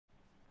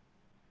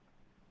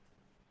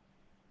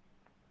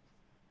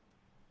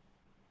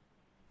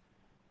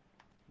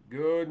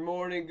Good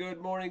morning,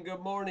 good morning, good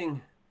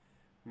morning.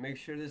 Make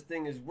sure this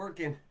thing is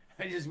working.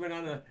 I just went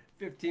on a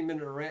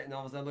 15-minute rant and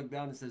all of a sudden I look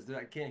down and it says,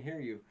 I can't hear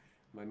you.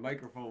 My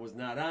microphone was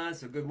not on.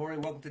 So good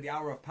morning. Welcome to the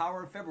Hour of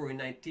Power, February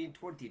 19,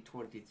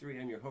 2023.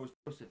 I'm your host,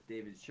 Joseph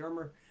David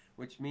Shermer,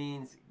 which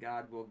means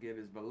God will give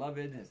his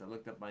beloved. As I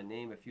looked up my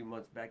name a few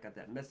months back, got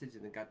that message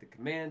and then got the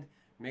command.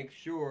 Make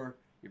sure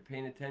you're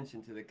paying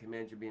attention to the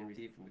command you're being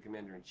received from the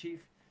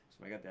Commander-in-Chief.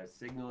 So I got that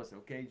signal. I said,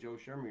 okay, Joe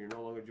Shermer, you're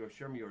no longer Joe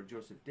Shermer, you're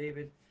Joseph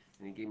David.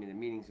 And he gave me the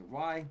meanings of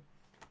why.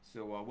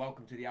 So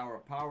welcome to the Hour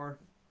of Power.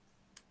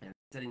 And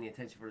setting the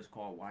attention for this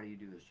call. Why do you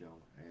do this, Joe?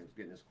 I was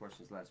getting this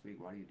questions last week.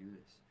 Why do you do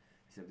this?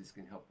 I said, if this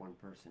can help one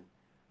person,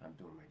 I'm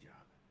doing my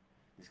job.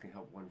 This can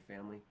help one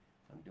family,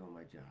 I'm doing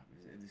my job.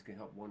 If this can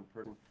help one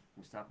person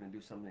from stopping to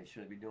do something they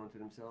shouldn't be doing to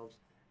themselves,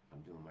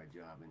 I'm doing my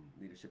job. And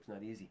leadership's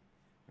not easy.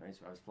 Right?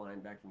 So I was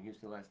flying back from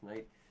Houston last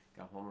night.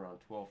 Got home around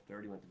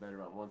 12:30. Went to bed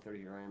around 1:30.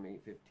 Here I am,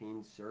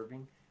 8:15,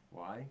 serving.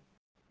 Why?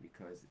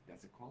 Because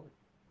that's a calling.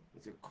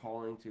 It's a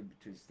calling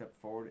to step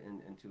forward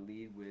and to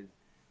lead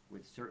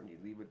with certainty,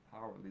 lead with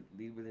power,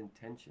 lead with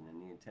intention.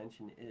 And the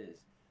intention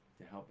is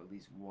to help at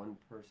least one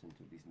person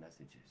through these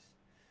messages.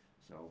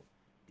 So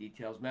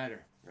details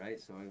matter, right?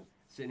 So I'm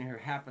sitting here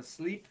half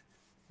asleep,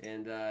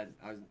 and I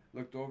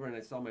looked over and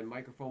I saw my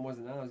microphone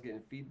wasn't on. I was getting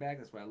feedback.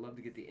 That's why I love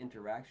to get the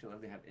interaction. I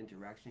love to have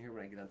interaction here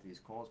when I get onto these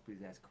calls.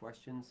 Please ask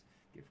questions,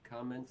 give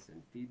comments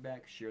and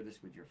feedback. Share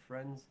this with your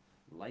friends.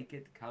 Like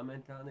it,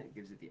 comment on it. It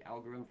gives it the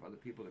algorithm for other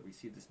people that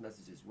receive this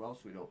message as well,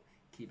 so we don't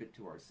keep it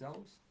to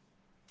ourselves.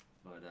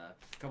 But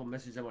a couple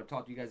messages I want to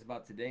talk to you guys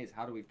about today is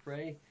how do we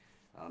pray,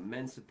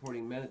 men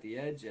supporting men at the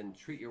edge, and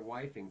treat your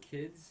wife and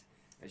kids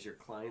as your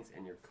clients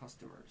and your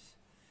customers.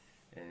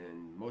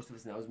 And most of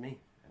us knows me.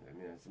 I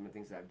mean, some of the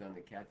things that I've done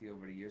to Kathy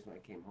over the years when I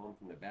came home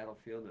from the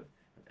battlefield of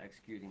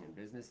executing in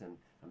business, and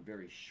I'm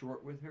very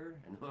short with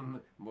her. And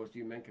most of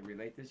you men can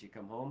relate this. You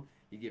come home,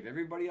 you give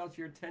everybody else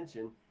your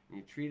attention, and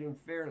you treat them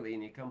fairly,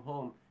 and you come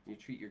home and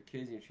you treat your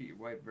kids and you treat your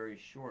wife very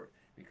short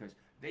because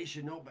they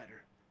should know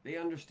better. They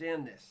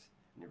understand this.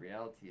 And the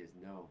reality is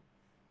no.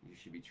 You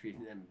should be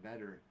treating them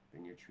better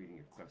than you're treating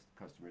your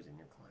customers and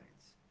your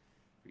clients.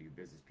 For you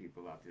business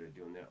people out there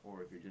doing that,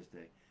 or if you're just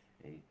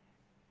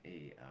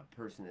a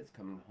person that's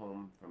coming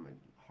home from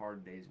a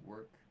hard day's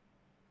work,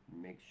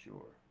 make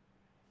sure,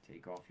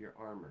 take off your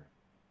armor,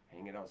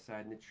 hang it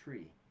outside in the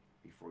tree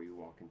before you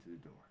walk into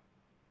the door.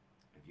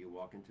 If you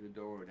walk into the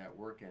door with that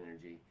work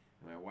energy,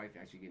 and my wife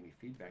actually gave me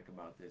feedback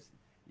about this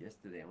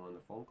yesterday on one of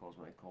the phone calls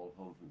when I called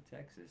home from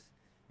Texas,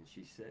 and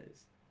she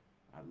says,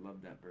 I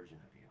love that version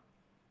of you,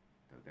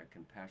 that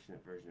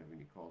compassionate version of when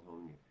you called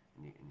home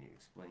and you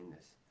explained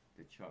this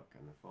to Chuck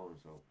on the phone.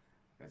 So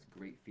that's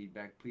great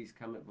feedback. Please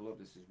comment below if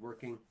this is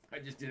working. I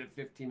just did a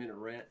 15-minute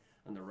rant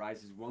on the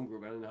Rises One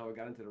group. I don't know how I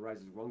got into the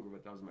Rises One group,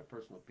 but that was my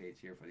personal page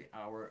here for the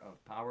Hour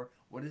of Power.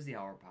 What is the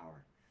Hour of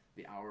Power?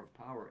 The Hour of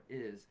Power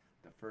is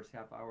the first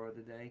half hour of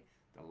the day,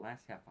 the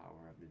last half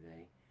hour of the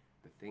day.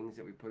 The things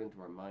that we put into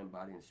our mind,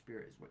 body, and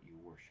spirit is what you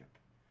worship.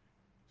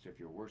 So if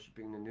you're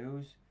worshiping the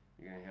news,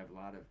 you're going to have a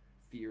lot of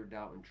fear,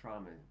 doubt, and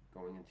trauma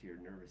going into your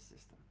nervous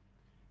system.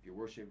 If you're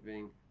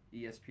worshiping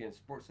ESPN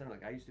Sports Center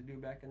like I used to do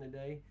back in the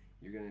day,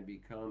 you're going to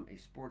become a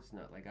sports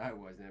nut like I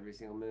was. And every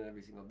single minute,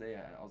 every single day,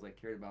 all I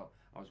cared about,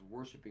 I was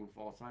worshiping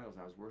false idols.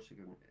 I was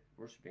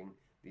worshiping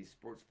these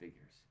sports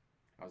figures.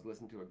 I was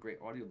listening to a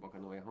great audiobook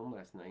on the way home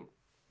last night,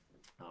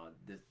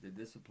 The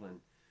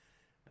Discipline,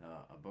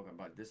 a book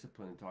about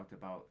discipline, and talked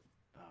about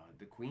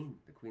the Queen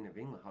of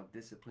England, how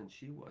disciplined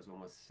she was,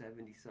 almost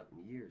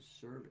 70-something years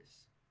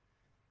service.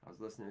 I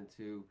was listening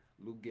to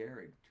Lou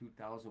Gehrig,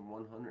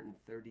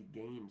 2,130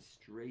 games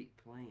straight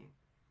playing.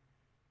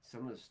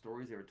 Some of the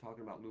stories they were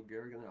talking about Lou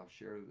Gehrig, and I'll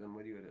share them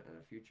with you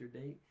at a future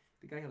date.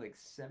 The guy had like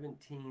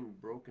 17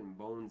 broken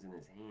bones in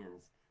his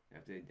hands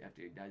after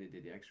he died. They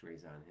did the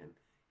x-rays on him.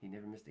 He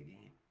never missed a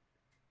game.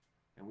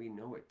 And we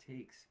know it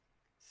takes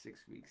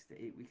 6 weeks to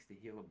 8 weeks to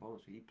heal a bone.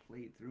 So he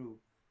played through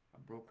a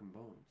broken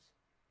bones.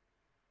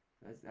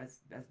 That's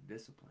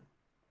discipline,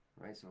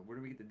 right? So where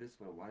do we get the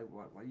discipline? Why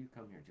do you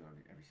come here, Joe,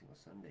 every single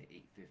Sunday,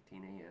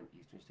 8:15 a.m.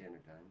 Eastern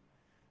Standard Time?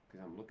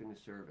 Because I'm looking to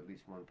serve at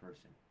least one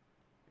person.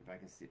 If I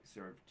can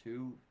serve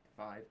 2,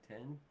 5,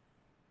 10,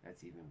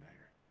 that's even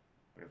better.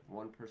 But if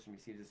one person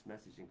receives this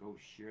message and goes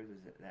share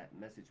that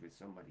message with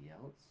somebody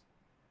else,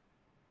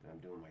 then I'm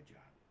doing my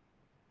job.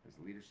 Because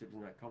leadership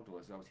is not comfortable.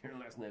 So I was hearing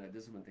last night a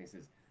discipline thing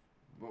says,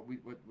 what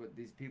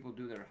these people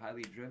do that are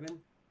highly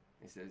driven,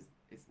 it says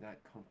it's not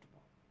comfortable.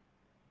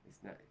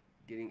 It's not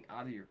getting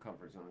out of your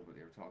comfort zone is what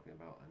they were talking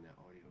about on that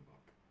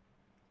audiobook.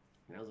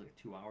 And that was like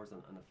 2 hours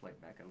on the flight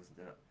back. I listened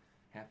to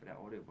half of that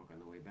audiobook on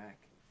the way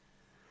back.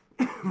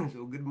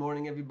 So good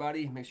morning,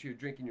 everybody. Make sure you're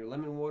drinking your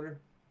lemon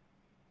water.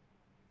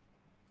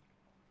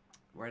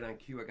 Right on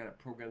cue, I got it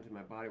programmed in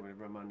my body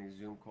whenever I'm on these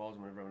Zoom calls,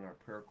 whenever I'm on our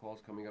prayer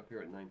calls coming up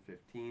here at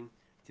 9:15.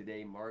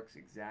 Today marks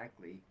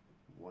exactly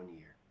 1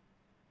 year.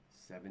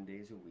 7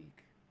 days a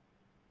week.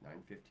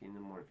 9:15 in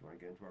the morning. If you want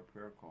to get into our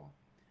prayer call,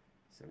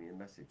 send me a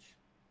message.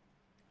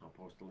 I'll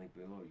post the link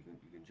below. You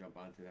can jump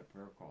onto that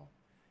prayer call.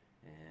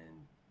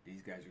 And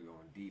these guys are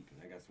going deep,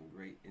 and I got some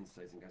great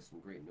insights and got some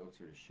great notes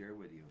here to share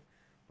with you.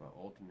 But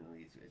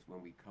ultimately, it's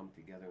when we come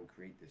together and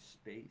create this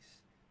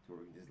space to where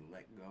we can just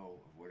let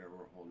go of whatever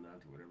we're holding on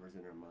to, whatever's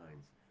in our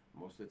minds.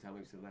 Most of the time,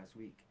 like we said last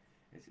week,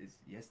 it's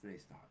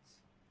yesterday's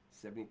thoughts.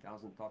 70,000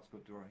 thoughts go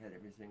through our head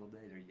every single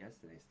day. They're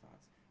yesterday's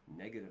thoughts,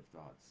 negative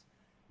thoughts,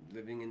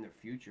 living in the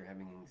future,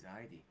 having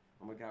anxiety.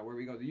 Oh my God, where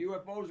we go? The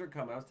UFOs are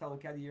coming. I was telling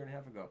Kathy a year and a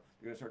half ago,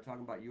 they're going to start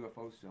talking about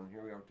UFOs soon.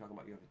 Here we are talking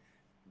about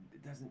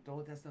UFOs. Don't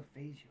let that stuff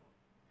phase you.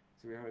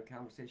 So we were having a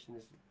conversation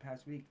this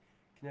past week.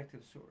 Connect to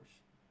the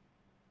source.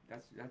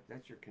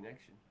 That's your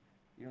connection.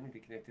 You don't need to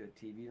connect to the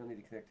TV. You don't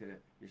need to connect to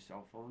your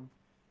cell phone.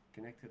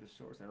 Connect to the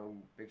source. I know,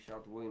 big shout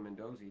out to William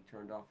Mendoza. He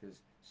turned off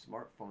his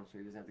smartphone so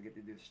he doesn't have to get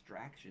the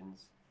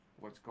distractions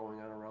of what's going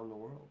on around the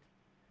world.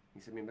 He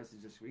sent me a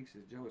message this week.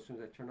 Says, Joe, as soon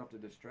as I turned off the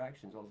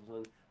distractions, all of a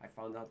sudden I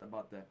found out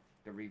about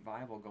the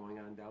revival going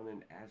on down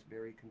in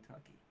Asbury,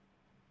 Kentucky.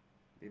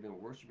 They've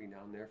been worshiping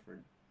down there for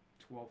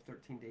 12,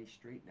 13 days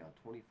straight now,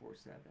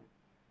 24/7.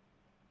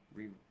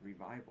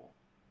 Revival.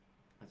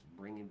 That's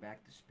bringing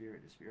back the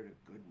spirit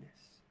of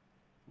goodness.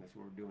 And that's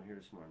what we're doing here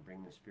this morning,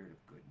 bringing the spirit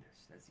of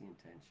goodness. That's the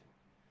intention.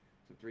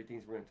 So 3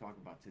 things we're going to talk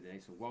about today.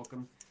 So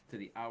welcome to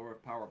the Hour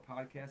of Power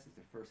podcast. It's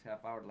the first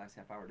half hour, the last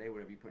half hour a day.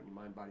 Whatever you put in your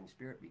mind, body, and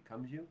spirit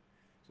becomes you.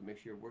 So make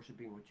sure you're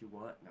worshiping what you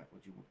want, not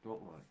what you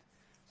don't want.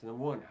 So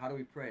number 1, how do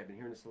we pray? I've been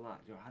hearing this a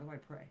lot. Joe, how do I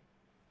pray?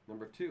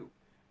 Number 2,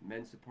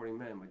 men supporting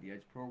men with the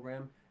EDGE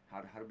program. How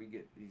do we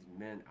get these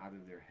men out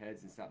of their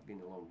heads and stop being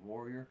a lone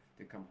warrior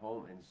to come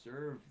home and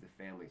serve the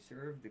family,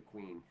 serve the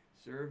queen,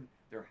 serve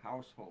their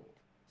household,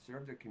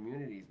 serve their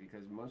communities,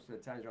 because most of the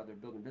times they're out there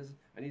building business.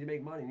 I need to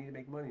make money, I need to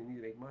make money, I need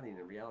to make money. And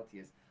the reality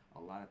is a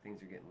lot of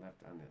things are getting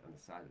left on the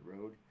side of the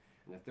road.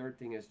 And the third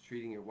thing is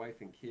treating your wife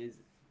and kids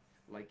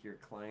like your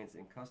clients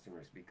and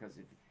customers, because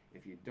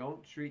if you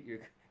don't treat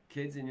your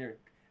kids and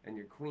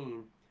your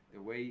queen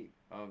the way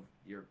of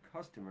your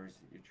customers,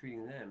 you're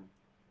treating them,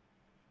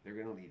 they're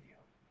going to leave you.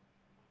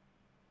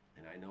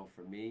 And I know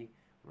for me,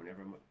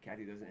 whenever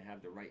Kathy doesn't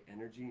have the right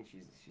energy and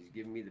she's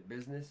giving me the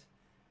business,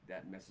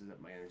 that messes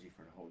up my energy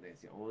for the whole day.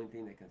 It's the only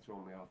thing that can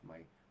throw me off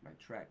my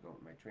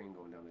train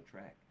going down the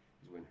track,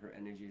 is when her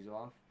energy is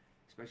off.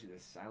 Especially the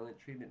silent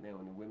treatment, man.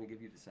 When the women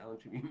give you the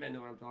silent treatment, you men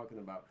know what I'm talking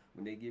about.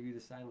 When they give you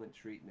the silent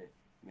treatment,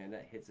 man,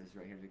 that hits us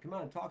right here. They come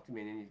on, talk to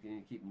me, and then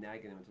you keep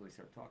nagging them until they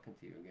start talking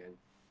to you again.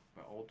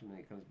 But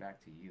ultimately, it comes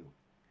back to you.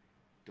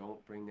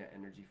 Don't bring that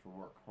energy from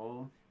work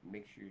home.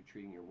 Make sure you're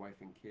treating your wife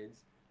and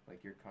kids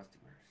like your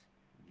customers.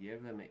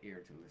 Give them an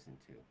ear to listen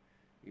to.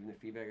 Even the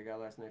feedback I got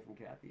last night from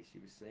Kathy, she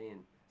was saying,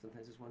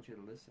 sometimes I just want you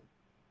to listen.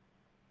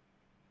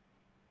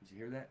 Did you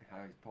hear that? How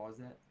I paused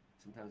that?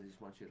 Sometimes I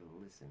just want you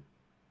to listen.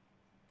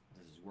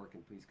 If this is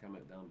working, please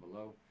comment down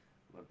below.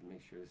 I'd love to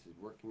make sure this is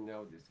working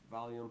now, this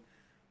volume.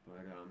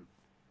 But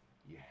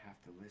you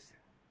have to listen.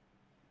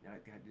 Now,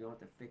 God, you don't have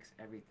to fix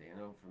everything. I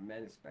know for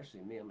men,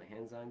 especially me, I'm a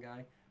hands-on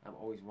guy. I'm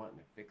always wanting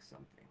to fix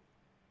something.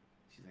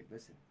 She's like,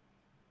 listen,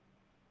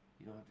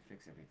 you don't have to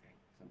fix everything.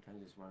 Sometimes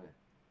you just want to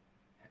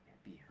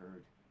be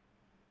heard.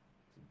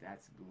 So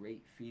that's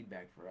great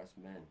feedback for us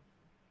men.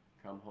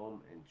 Come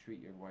home and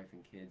treat your wife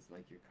and kids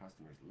like your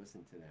customers.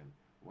 Listen to them.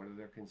 What are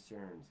their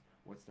concerns?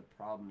 What's the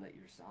problem that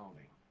you're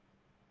solving?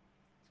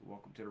 So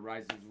welcome to the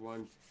Rises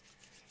One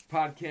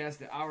podcast,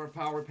 the Hour of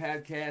Power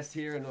podcast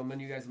here. I know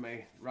many of you guys in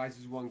my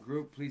Rises One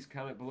group. Please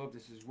comment below if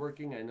this is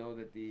working. I know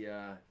that the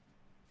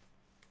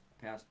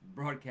past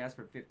broadcast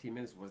for 15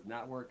 minutes was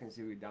not working.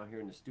 So we're down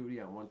here in the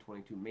studio on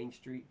 122 Main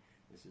Street.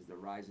 This is the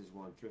Rises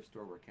One thrift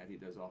store where Kathy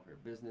does all her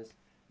business.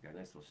 We got a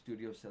nice little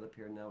studio set up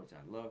here now, which I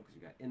love, because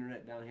we got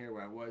internet down here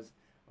where I was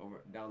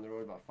over down the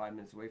road about 5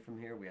 minutes away from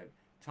here. We have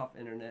tough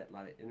internet, a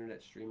lot of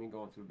internet streaming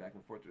going through back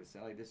and forth to the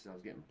Sally. This is, I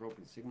was getting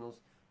broken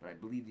signals, but I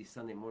believe these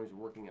Sunday mornings are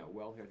working out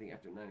well here. I think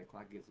after 9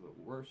 o'clock it gets a little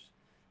worse.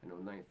 I know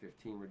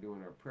 9:15 we're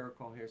doing our prayer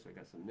call here, so I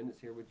got some minutes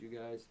here with you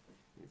guys.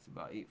 It's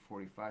about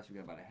 8:45, so we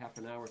got about a half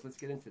an hour. So let's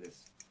get into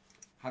this.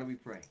 How do we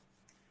pray?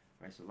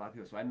 All right, so a lot of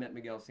people. So I met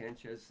Miguel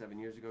Sanchez 7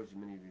 years ago, as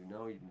many of you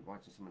know. You've been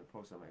watching some of the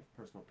posts on my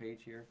personal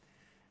page here.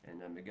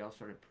 And Miguel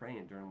started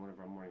praying during one of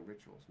our morning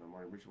rituals. My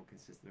morning ritual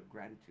consisted of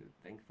gratitude,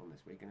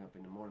 thankfulness, waking up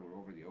in the morning. We're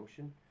over the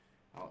ocean,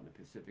 out in the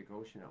Pacific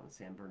Ocean, out in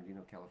San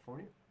Bernardino,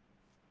 California.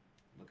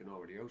 Looking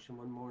over the ocean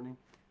one morning,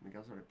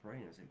 Miguel started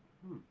praying. I was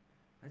like,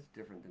 that's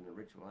different than the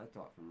ritual I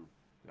taught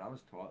that I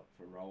was taught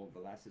from Raul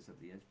Velasquez of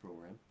the EDGE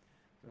program.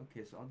 So,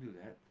 okay, so I'll do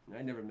that. And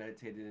I never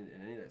meditated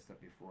in any of that stuff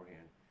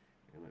beforehand,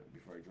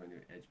 before I joined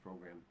the EDGE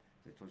program.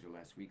 As I told you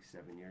last week,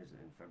 7 years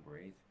in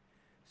February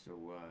 8th.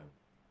 So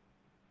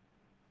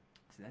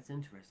that's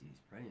interesting.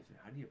 He's praying. So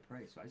how do you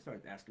pray? So I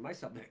started asking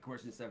myself that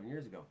question 7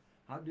 years ago.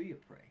 How do you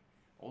pray?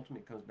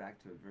 Ultimately, it comes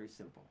back to very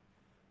simple.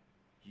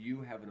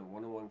 You having a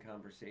one-on-one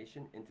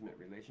conversation, intimate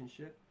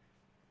relationship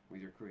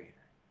with your Creator.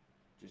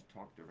 Just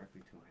talk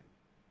directly to Him.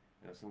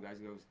 You know, some guys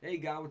goes, "Hey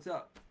God, what's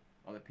up?"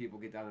 Other people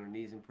get down on their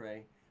knees and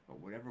pray. But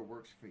whatever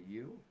works for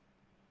you,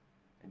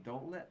 and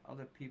don't let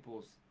other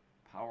people's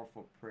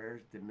powerful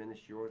prayers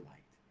diminish your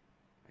light.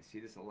 I see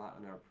this a lot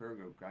in our prayer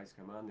group. Guys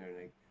come on there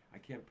and I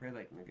can't pray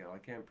like Miguel. I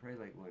can't pray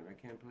like William. I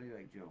can't pray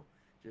like Joe.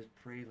 Just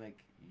pray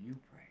like you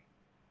pray.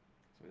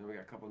 So then we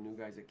got a couple of new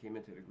guys that came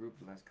into the group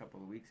the last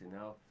couple of weeks, and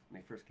now when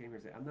they first came here,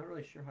 they said, I'm not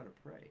really sure how to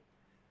pray.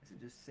 I said,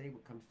 just say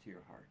what comes to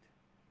your heart.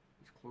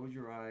 Just close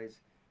your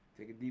eyes,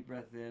 take a deep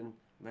breath in,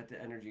 let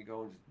the energy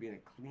go, and just be in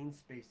a clean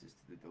space just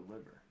to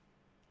deliver.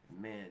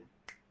 And man,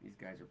 these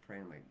guys are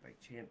praying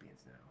like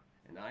champions now.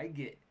 And I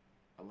get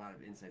a lot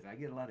of insights. I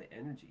get a lot of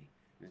energy.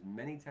 There's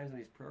many times on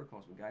these prayer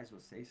calls when guys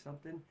will say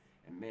something,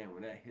 and man,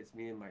 when that hits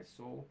me in my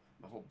soul,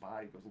 my whole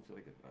body goes into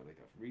like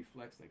a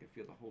reflex. Like I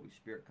feel the Holy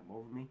Spirit come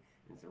over me,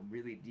 and it's a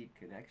really deep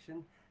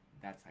connection.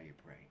 That's how you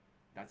pray.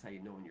 That's how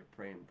you know when you're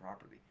praying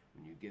properly,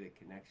 when you get a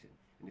connection.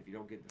 And if you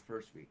don't get the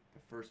first week,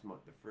 the first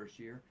month, the first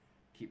year,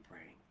 keep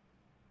praying.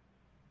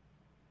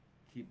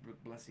 Keep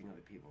blessing other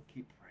people.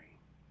 Keep praying.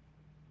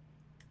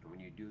 And when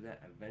you do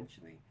that,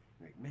 eventually,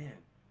 you're like, man,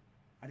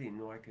 I didn't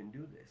know I can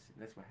do this.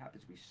 And that's what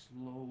happens. We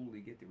slowly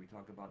get there. We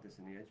talk about this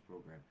in the Edge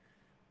program.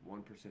 1%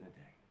 a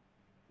day.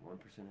 1%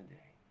 a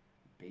day.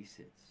 Base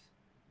hits.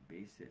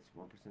 Base hits.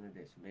 1% a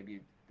day. So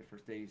maybe the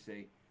first day you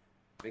say,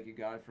 thank you,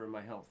 God, for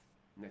my health.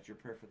 And that's your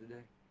prayer for the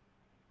day.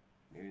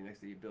 Maybe the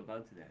next day you build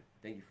onto that.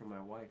 Thank you for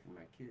my wife and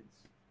my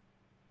kids.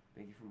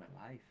 Thank you for my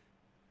life.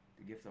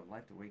 The gift of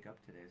life to wake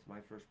up today. It's my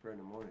first prayer in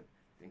the morning.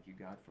 Thank you,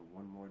 God, for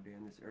one more day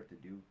on this earth to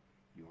do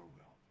your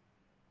will.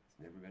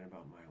 It's never been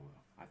about my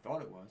will. I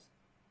thought it was,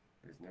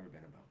 but it's never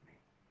been about me.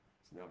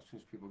 So now as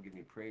soon as people give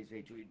me praise,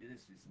 hey, Joe, you did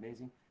this. It's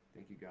amazing.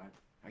 Thank you, God.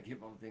 I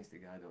give all the thanks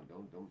to God.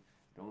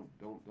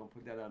 Don't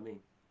put that on me.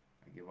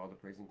 I give all the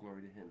praise and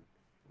glory to Him.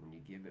 And when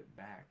you give it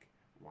back,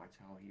 watch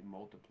how He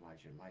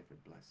multiplies your life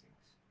with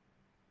blessings.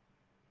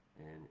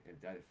 And if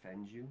that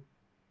offends you,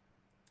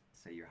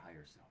 say your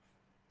higher self.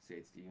 Say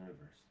it's the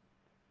universe.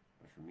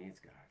 But for me, it's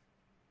God.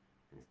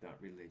 And it's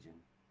not religion.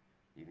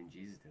 Even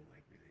Jesus didn't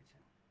like religion.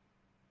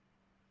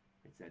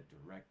 It's that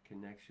direct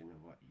connection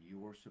of what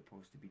you're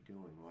supposed to be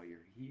doing while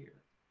you're here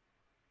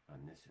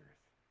on this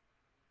earth.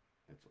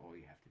 That's all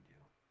you have to do.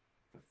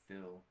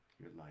 Fulfill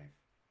your life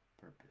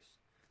purpose.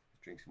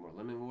 Let's drink some more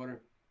lemon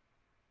water.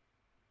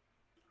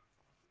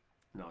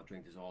 And I'll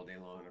drink this all day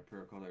long on a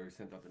prayer call. I already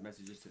sent out the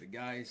messages to the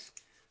guys.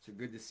 So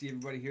good to see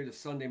everybody here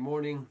this Sunday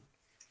morning.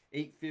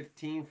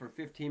 8:15 for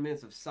 15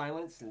 minutes of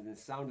silence and the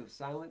sound of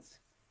silence.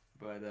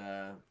 But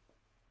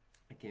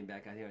I came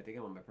back out here. I think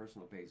I'm on my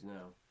personal page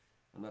now.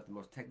 I'm not the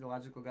most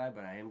technological guy,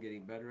 but I am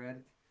getting better at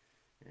it.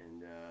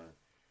 And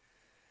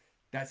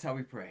that's how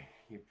we pray.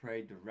 You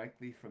pray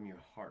directly from your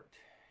heart.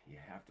 You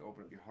have to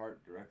open up your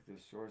heart directly to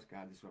the source.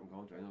 God, this is what I'm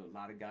going through. I know a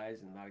lot of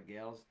guys and a lot of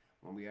gals,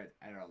 when we are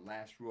at our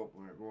last rope,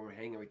 when we're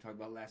hanging, we talked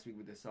about last week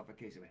with the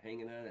suffocation. We're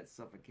hanging on, that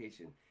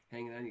suffocation.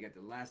 Hanging on, you got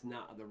the last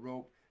knot of the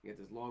rope. You got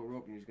this long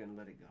rope, and you're just going to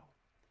let it go.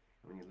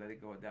 And when you let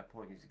it go at that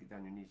point, you just get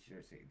down your knees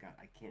and say, God,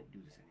 I can't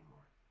do this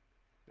anymore.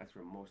 That's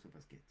where most of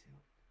us get to.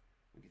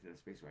 We get to the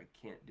space where I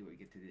can't do it.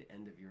 You get to the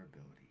end of your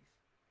abilities.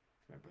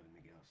 That's what my brother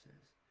Miguel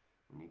says.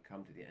 When you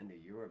come to the end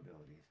of your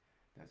abilities,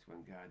 that's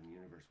when God and the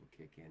universe will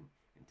kick in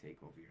and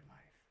take over your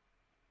life.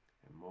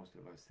 And most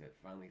of us that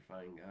finally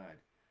find God,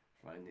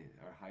 find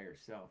our higher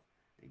self,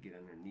 they get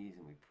on their knees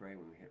and we pray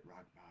when we hit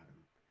rock bottom.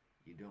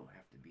 You don't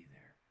have to be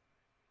there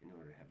in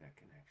order to have that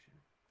connection.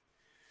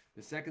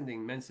 The second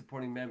thing, men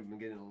supporting men. We've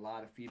been getting a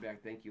lot of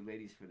feedback. Thank you,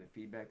 ladies, for the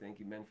feedback. Thank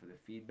you, men, for the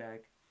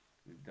feedback.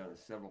 We've done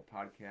several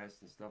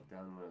podcasts and stuff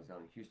down when I was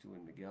down in Houston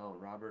with Miguel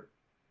and Robert.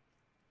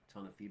 A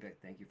ton of feedback.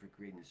 Thank you for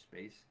creating a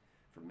space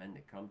for men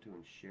to come to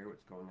and share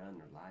what's going on in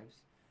their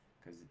lives.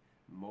 Because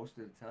most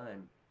of the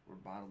time,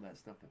 we're bottled that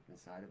stuff up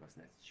inside of us,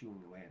 and that's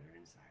chewing away at our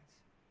insides.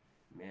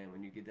 Man,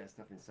 when you get that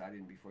stuff inside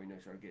you, and before you know,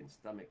 you start getting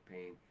stomach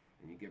pain,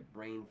 and you get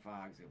brain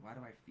fogs. Like, why do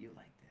I feel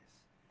like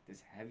this?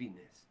 This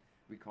heaviness.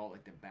 We call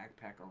it like the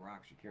backpack of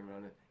rocks. You carry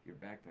around your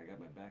backpack. I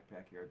got my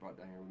backpack here. I brought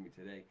it down here with me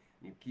today.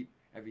 And you keep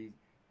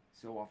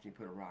so often you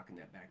put a rock in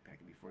that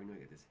backpack, and before you know it,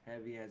 you get this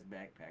heavy-ass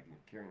backpack, and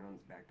you're carrying on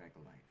this backpack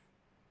of life.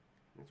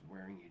 And it's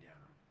wearing you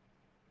down.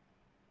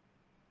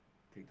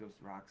 Take those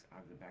rocks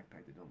out of the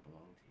backpack that don't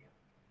belong to you.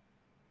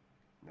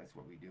 And that's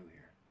what we do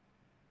here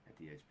at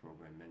the Edge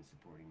program. Men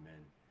supporting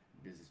men.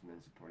 Businessmen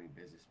supporting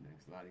businessmen.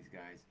 Because a lot of these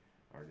guys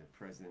are the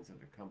presidents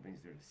of their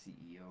companies. They're the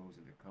CEOs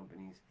of their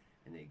companies.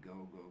 And they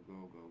go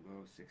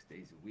 6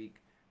 days a week,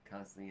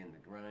 constantly in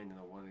the grind. And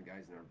one of the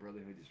guys in our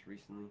brotherhood just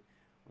recently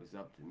was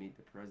up to meet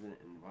the president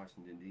in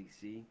Washington,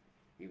 D.C.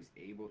 He was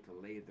able to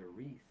lay the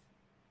wreath.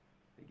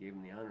 They gave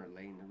him the honor of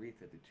laying the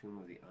wreath at the tomb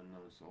of the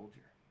unknown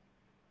soldier.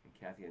 And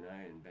Kathy and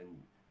I and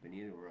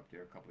Benita were up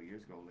there a couple of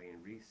years ago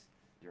laying wreaths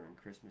during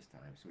Christmas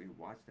time. So we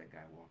watched that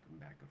guy walking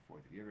back and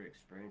forth. Have you ever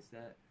experienced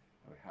that?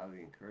 I would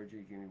highly encourage you.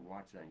 You can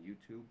watch it on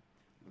YouTube.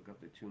 Look up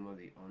the tomb of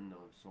the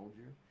unknown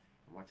soldier.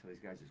 And watch how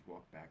these guys just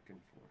walk back and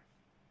forth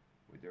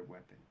with their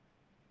weapon.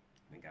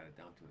 And they got it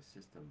down to a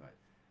system, but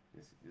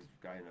this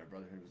guy in our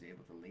brotherhood was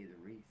able to lay the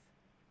wreath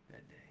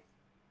that day.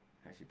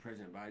 Actually,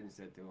 President Biden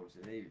said to him,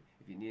 hey,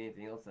 if you need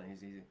anything else,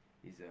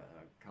 he's a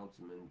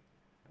councilman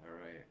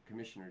or a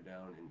commissioner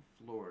down in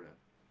Florida.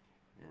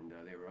 And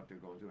they were up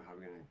there going through how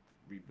we're going to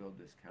rebuild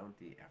this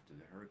county after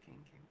the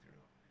hurricane came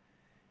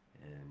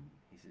through. And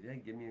he said, "Yeah,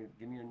 give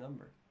me your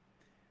number,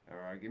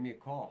 or give me a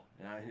call."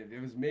 And if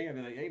it was me, I'd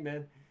be like, "Hey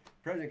man,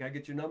 President, can I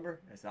get your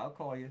number?" I said, "I'll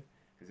call you,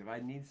 because if I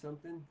need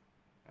something,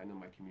 I know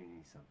my community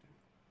needs something.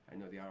 I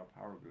know the Hour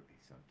Power Group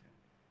needs something.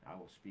 I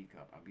will speak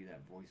up. I'll be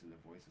that voice of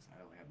the voiceless. I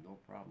don't have no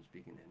problem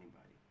speaking to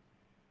anybody.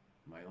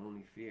 My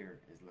only fear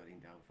is letting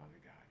down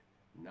Father God,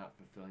 not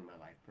fulfilling my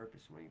life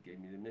purpose when He gave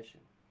me the mission.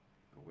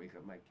 Go wake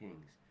up my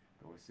kings.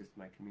 Go assist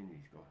my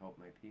communities. Go help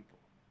my people.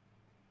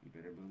 You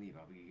better believe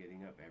I'll be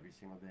getting up every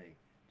single day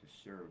to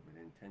serve with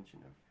the intention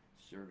of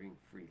serving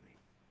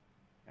freely,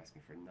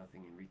 asking for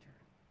nothing in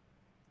return.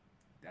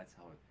 That's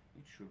how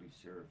you truly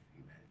serve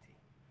humanity.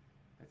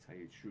 That's how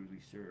you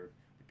truly serve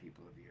the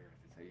people of the earth.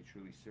 That's how you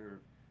truly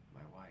serve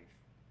my wife,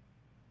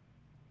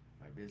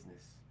 my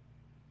business.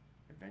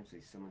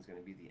 Eventually someone's going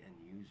to be the end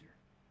user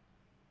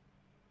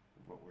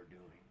of what we're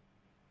doing.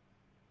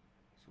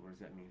 So what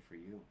does that mean for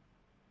you?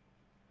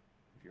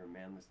 If you're a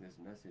man listening to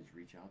this message,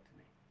 reach out to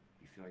me.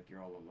 If you feel like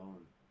you're all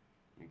alone,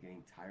 you're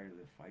getting tired of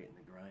the fight and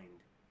the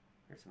grind.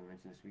 I heard someone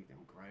mention this week,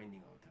 I'm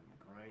grinding all the time.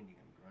 I'm grinding.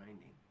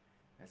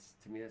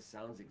 To me, that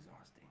sounds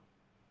exhausting.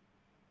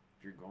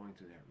 If you're going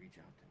through that, reach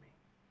out to me.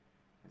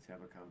 Let's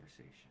have a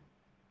conversation.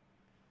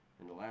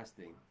 And the last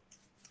thing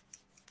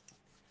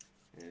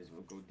is,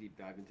 we'll go deep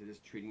dive into this,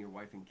 treating your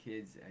wife and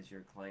kids as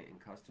your client and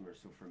customer.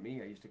 So for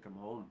me, I used to come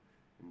home,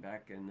 and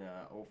back in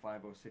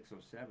 05, 06,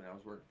 07, I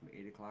was working from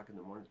 8 o'clock in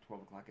the morning to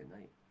 12 o'clock at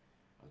night.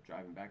 I was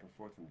driving back and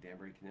forth from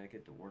Danbury,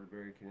 Connecticut to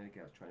Waterbury,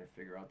 Connecticut. I was trying to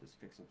figure out this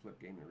fix and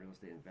flip game in real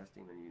estate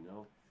investing. And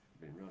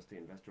I've been a real estate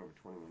investor over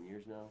 21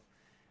 years now.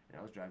 And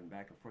I was driving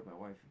back and forth. My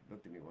wife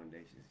looked at me one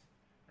day. She says,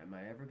 "Am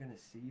I ever going to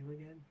see you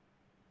again?"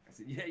 I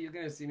said, "Yeah, you're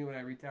going to see me when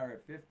I retire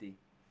at 50.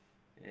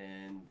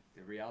 And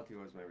the reality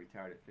was, when I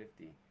retired at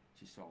 50,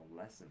 she saw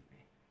less of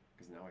me.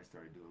 Because now I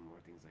started doing more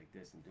things like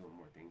this and doing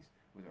more things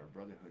with our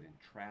brotherhood and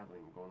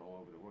traveling and going all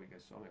over the world. You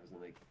guys saw me. I was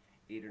in like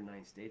 8 or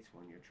 9 states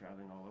one year,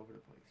 traveling all over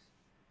the place.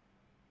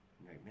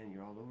 I'm like, man,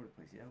 you're all over the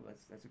place. Yeah, well,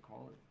 that's a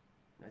calling.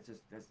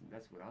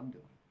 That's what I'm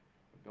doing.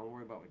 But don't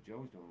worry about what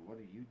Joe's doing. What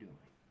are you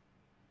doing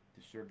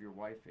to serve your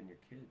wife and your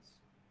kids?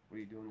 What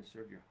are you doing to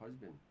serve your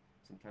husband?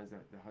 Sometimes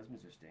the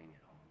husbands are staying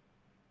at home.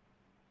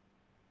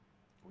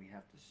 We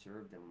have to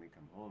serve them when we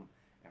come home.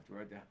 After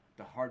we're at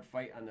the hard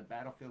fight on the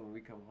battlefield, when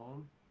we come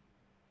home,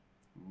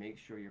 make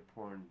sure you're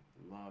pouring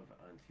love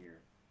onto your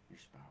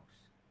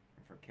spouse.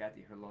 And for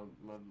Kathy, her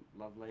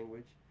love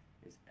language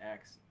is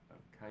acts of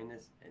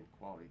kindness and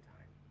quality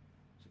time.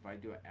 So if I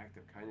do an act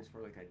of kindness for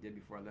her, like I did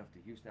before I left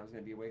to Houston, I was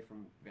going to be away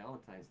from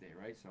Valentine's Day,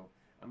 right? So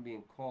I'm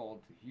being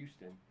called to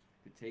Houston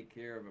to take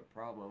care of a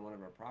problem on one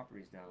of our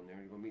properties down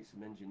there, to go meet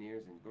some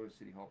engineers and go to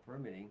City Hall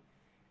permitting.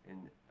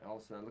 And all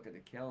of a sudden I look at the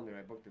calendar,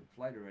 I booked a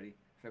flight already.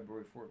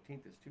 February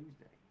 14th is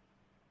Tuesday.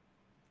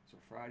 So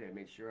Friday I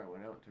made sure I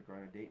went out and took her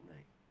on a date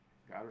night.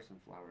 Got her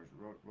some flowers,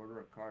 wrote her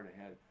a card, and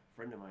had a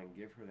friend of mine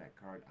give her that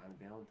card on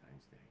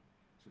Valentine's Day,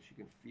 so she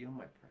can feel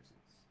my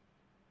presence.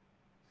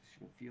 So she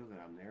can feel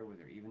that I'm there with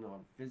her. Even though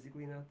I'm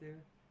physically not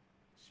there,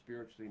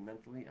 spiritually,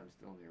 mentally, I'm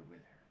still there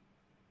with her.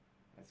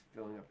 That's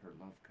filling up her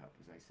love cup,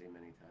 as I say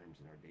many times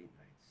in our date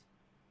nights,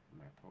 in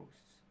my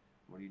posts.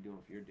 What are you doing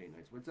for your date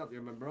nights? What's up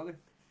there, my brother?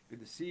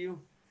 Good to see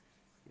you.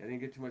 I didn't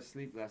get too much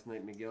sleep last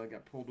night, Miguel. I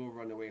got pulled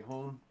over on the way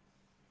home.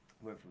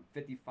 Went from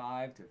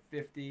 55 to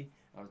 50.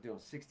 I was doing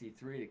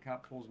 63. The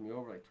cop pulls me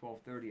over like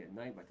 12:30 at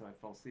night. By the time I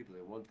fell asleep, it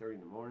was like 1:30 in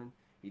the morning.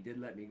 He did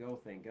let me go,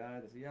 thank God.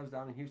 I said, yeah, I was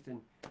down in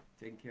Houston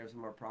taking care of some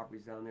of our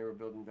properties down there. We're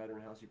building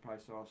Veteran House. You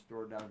probably saw a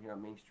store down here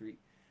on Main Street.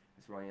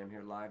 That's where I am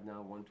here live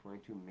now,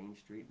 122 Main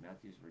Street,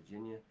 Matthews,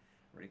 Virginia.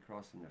 Right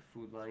across from the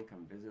food line.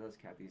 Come visit us.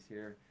 Kathy's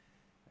here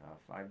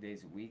 5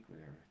 days a week with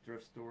her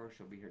thrift store.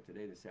 She'll be here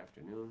today, this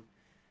afternoon.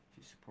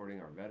 She's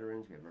supporting our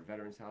veterans. We have our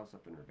Veterans House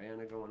up in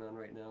Urbana going on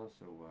right now.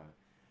 So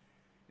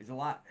it's a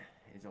lot.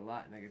 It's a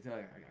lot. And I can tell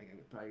you, I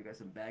probably got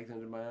some bags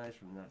under my eyes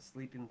from not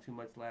sleeping too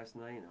much last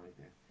night. And I was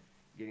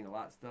getting a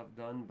lot of stuff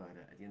done. But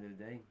at the end of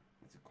the day,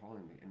 it's a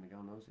calling. And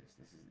Miguel knows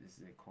this. This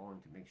is a calling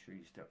to make sure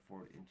you step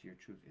forward into your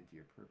truth, into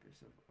your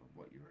purpose of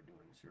what you are doing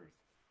on this earth.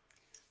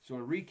 So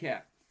in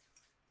recap,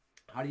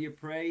 how do you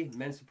pray?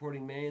 Men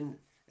supporting man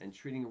and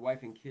treating your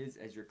wife and kids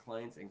as your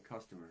clients and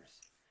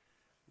customers.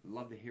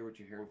 Love to hear what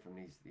you're hearing from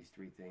these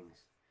 3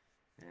 things.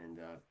 And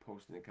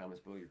post in the comments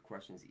below your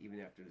questions,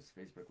 even after this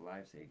Facebook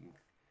Live. Say you can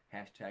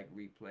hashtag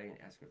replay and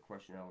ask a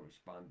question. I will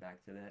respond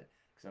back to that,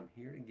 because I'm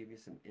here to give you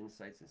some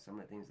insights and some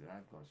of the things that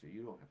I've gone through.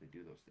 You don't have to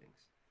do those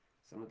things.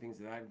 Some of the things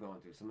that I've gone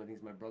through, some of the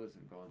things my brothers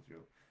have gone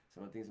through,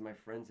 some of the things my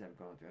friends have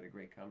gone through. I had a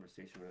great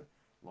conversation with a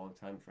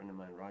longtime friend of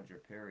mine,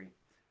 Roger Perry,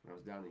 when I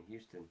was down in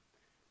Houston.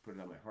 Put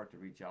it on my heart to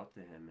reach out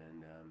to him,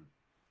 and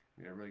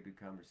we had a really good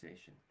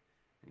conversation.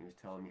 And he was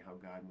telling me how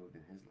God moved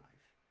in his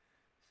life.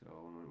 So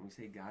when we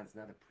say God, it's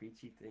not a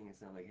preachy thing.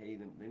 It's not like, hey,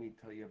 let me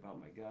tell you about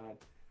my God,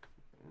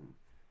 and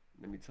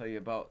let me tell you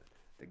about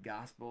the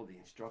gospel, the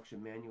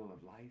instruction manual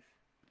of life.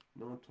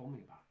 No one told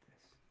me about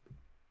this.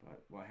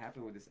 But what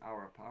happened with this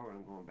hour of power,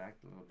 I'm going back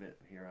a little bit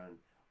here on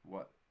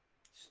what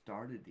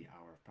started the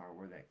hour of power,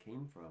 where that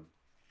came from.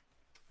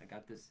 I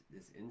got this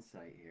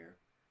insight here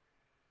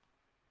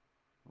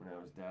when I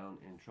was down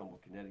in Trumbull,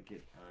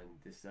 Connecticut on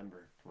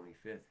December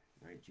 25th,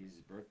 right,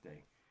 Jesus'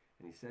 birthday,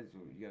 and he said, so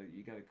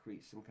you got to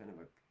create some kind of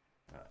a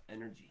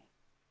energy,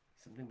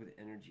 something with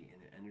energy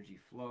and an energy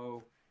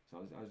flow. So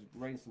I was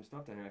writing some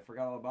stuff down here. I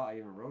forgot all about. I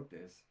even wrote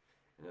this,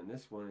 and on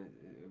this one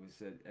it was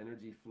said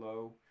energy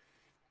flow,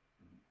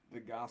 the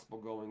gospel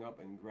going up,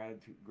 and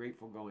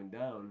grateful going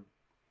down.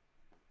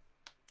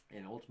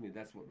 And ultimately,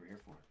 that's what we're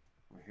here for.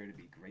 We're here to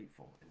be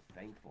grateful and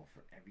thankful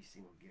for every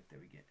single gift that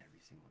we get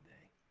every single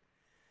day.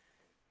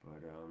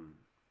 But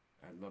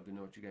I'd love to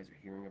know what you guys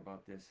are hearing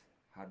about this.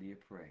 How do you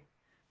pray?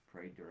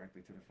 Pray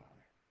directly to the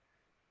Father.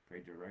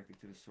 Pray directly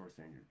to the source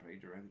energy. Pray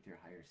directly to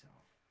your higher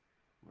self.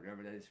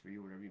 Whatever that is for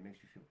you, whatever makes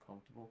you feel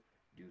comfortable,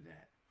 do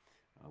that.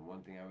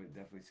 One thing I would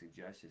definitely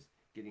suggest is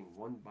getting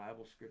one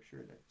Bible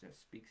scripture that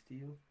just speaks to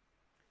you.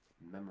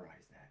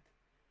 Memorize that.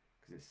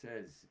 Because it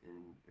says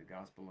in the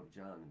Gospel of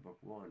John, in book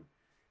 1,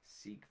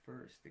 seek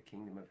first the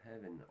kingdom of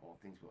heaven, all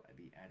things will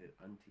be added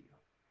unto you.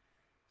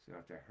 So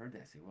after I heard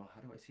that, I say, well, how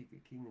do I seek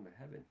the kingdom of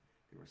heaven?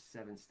 There were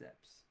 7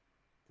 steps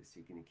to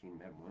seeking the kingdom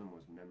of heaven. One of them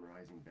was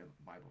memorizing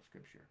Bible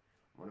scripture.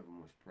 One of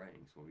them was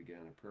praying. So we'll be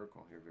getting on a prayer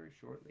call here very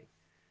shortly.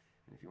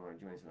 And if you want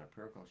to join us on a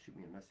prayer call, shoot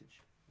me a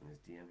message on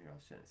this DM here.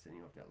 I'll send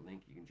you off that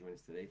link. You can join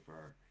us today for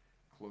our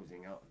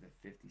closing out of the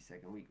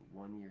 52nd week,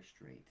 1 year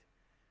straight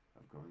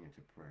of going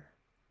into prayer.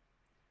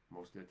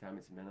 Most of the time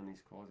it's men on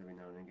these calls. Every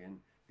now and again,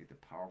 we get the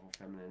powerful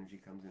feminine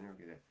energy comes in there.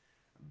 We get a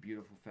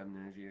beautiful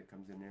feminine energy that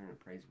comes in there and it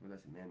prays with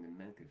us. And man, the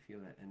men can feel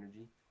that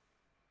energy.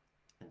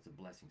 And it's a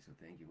blessing. So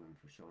thank you, women,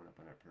 for showing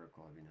up on our prayer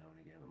call every now and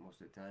again. But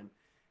most of the time,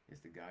 it's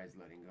the guys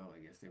letting go.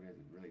 I guess they had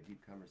a really deep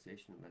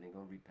conversation of letting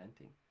go and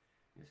repenting.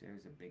 You say it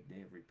was a big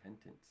day of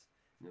repentance.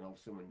 And then all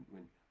of a sudden,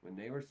 when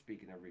they were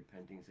speaking of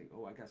repenting, it's like,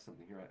 oh, I got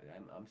something here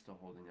I'm still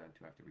holding on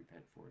to, I have to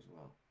repent for as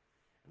well.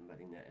 And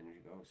letting that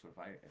energy go. So if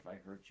I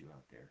hurt you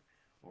out there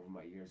over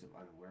my years of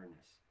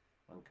unawareness,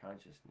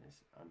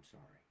 unconsciousness, I'm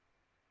sorry.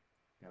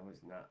 That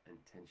was not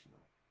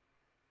intentional.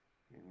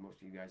 And most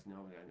of you guys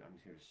know that I'm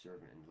here to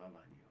serve and love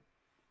on you.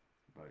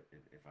 But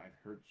if I've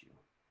hurt you,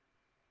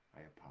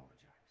 I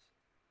apologize.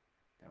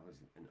 That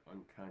was an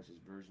unconscious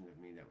version of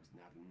me that was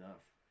not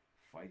enough.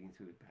 Fighting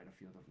through the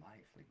battlefield of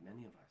life, like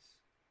many of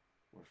us.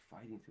 We're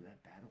fighting through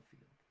that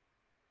battlefield.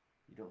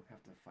 You don't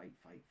have to fight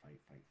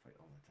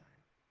all the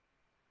time.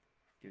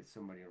 Get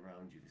somebody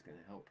around you that's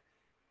going to help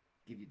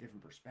give you a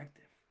different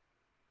perspective.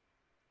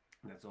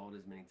 And that's all it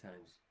is many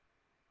times.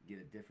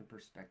 Get a different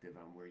perspective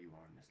on where you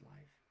are in this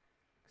life.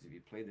 Because if you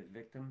play the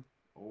victim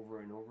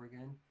over and over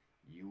again,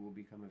 you will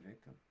become a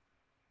victim.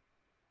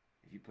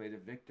 If you play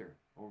the victor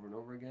over and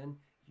over again,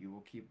 you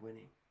will keep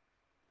winning.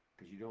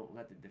 Because you don't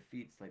let the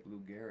defeats like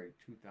Lou Gehrig,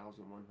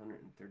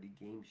 2,130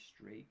 games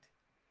straight.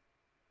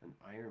 An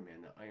Iron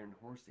Man, the Iron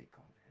Horse they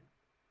called him.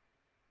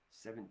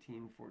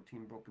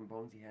 14 broken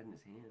bones he had in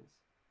his hands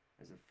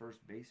as a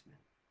first baseman.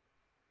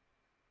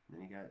 And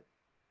then he got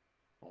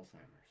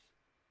Alzheimer's.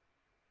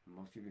 And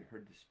most of you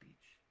heard the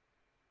speech.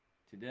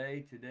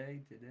 Today,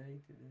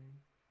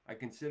 I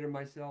consider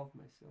myself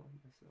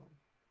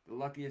the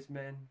luckiest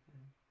man.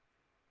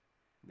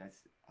 And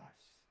that's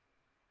us.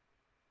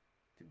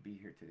 To be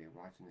here today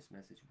watching this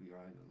message, we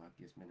are the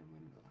luckiest men and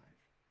women alive.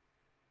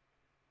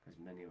 Because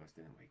many of us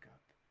didn't wake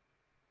up.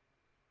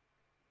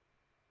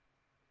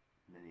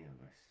 Many of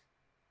us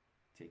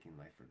taking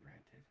life for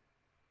granted.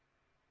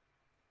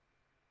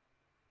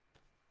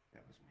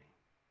 That was me.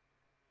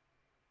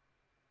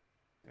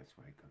 That's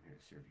why I come here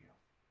to serve you.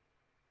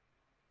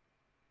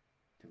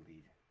 To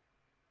lead.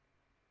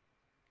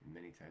 And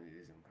many times it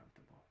is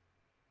uncomfortable.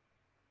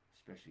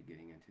 Especially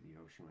getting into the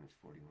ocean when it's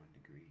 41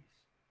 degrees.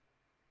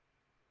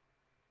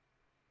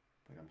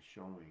 But I'm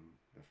showing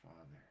the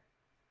Father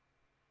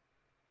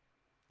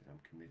that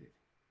I'm committed.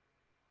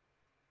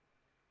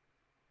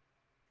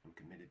 I'm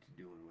committed to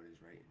doing what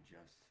is right and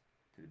just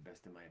to the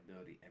best of my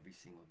ability every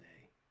single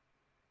day.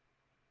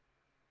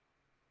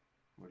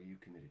 What are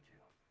you committed to?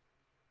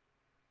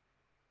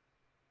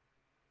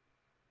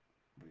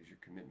 What is your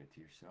commitment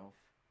to yourself?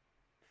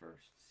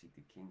 First, seek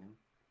the kingdom.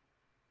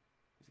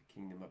 There's a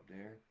kingdom up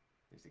there.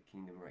 There's a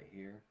kingdom right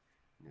here.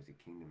 And there's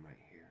a kingdom right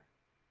here.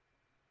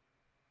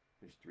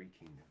 There's 3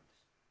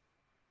 kingdoms.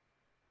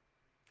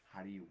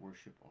 How do you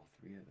worship all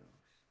 3 of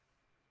those?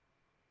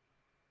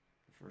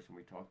 The first one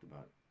we talked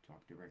about,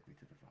 talk directly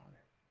to the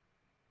Father.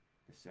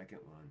 The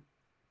second one,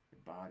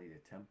 the body,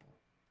 the temple.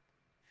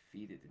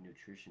 Feed it the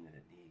nutrition that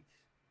it needs.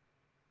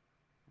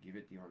 Give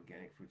it the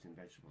organic fruits and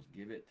vegetables.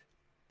 Give it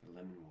the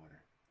lemon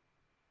water.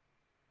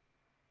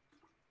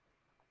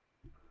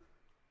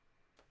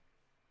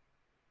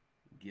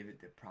 Give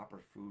it the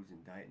proper foods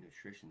and diet and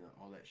nutrition,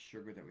 all that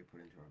sugar that we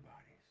put into our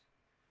bodies.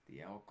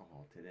 The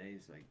alcohol, today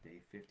is like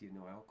day 50 of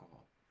no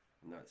alcohol.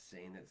 I'm not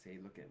saying that, say,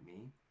 look at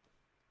me.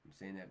 I'm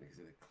saying that because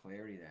of the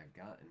clarity that I've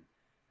gotten.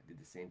 I did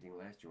the same thing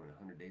last year, when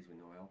 100 days with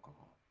no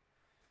alcohol.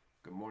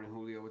 Good morning,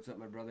 Julio. What's up,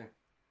 my brother?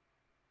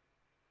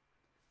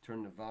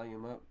 Turn the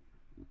volume up.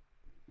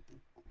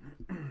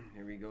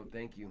 Here we go.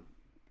 Thank you.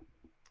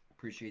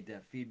 Appreciate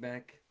that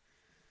feedback.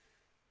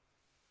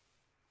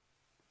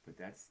 But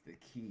that's the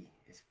key,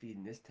 is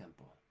feeding this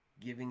temple,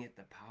 giving it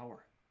the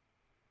power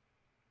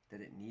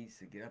that it needs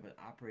to get up and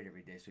operate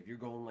every day. So if you're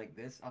going like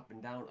this, up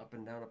and down, up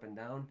and down, up and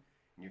down,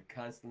 and you're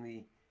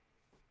constantly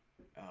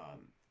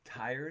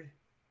tired,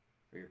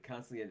 or you're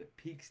constantly at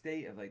a peak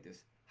state of like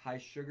this high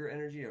sugar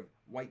energy of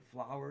white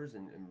flours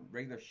and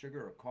regular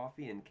sugar or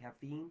coffee and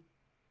caffeine,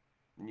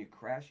 then you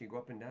crash, you go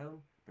up and down.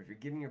 But if you're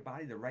giving your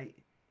body the right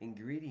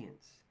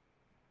ingredients,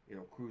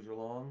 it'll cruise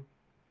along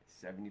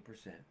at 70%.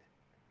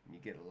 And you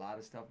get a lot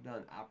of stuff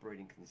done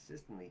operating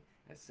consistently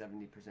at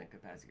 70%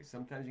 capacity.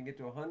 Sometimes you get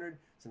to 100,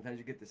 sometimes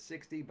you get to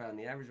 60, but on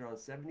the average around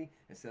 70,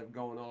 instead of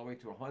going all the way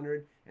to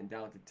 100 and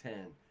down to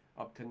 10,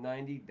 up to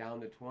 90, down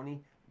to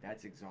 20,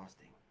 that's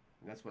exhausting.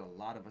 And that's what a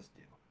lot of us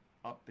do.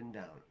 Up and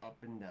down, up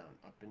and down,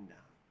 up and down.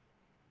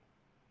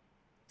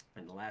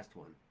 And the last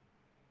one,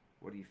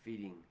 what are you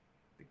feeding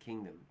the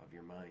kingdom of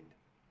your mind?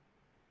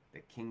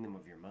 The kingdom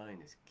of your mind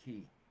is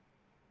key.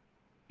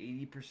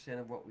 80%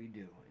 of what we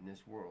do in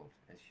this world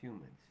as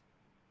humans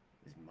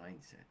is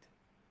mindset.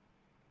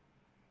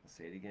 I'll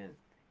say it again.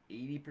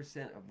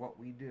 80% of what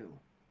we do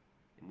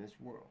in this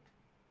world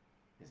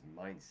is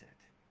mindset.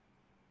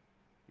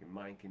 Your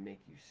mind can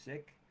make you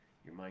sick.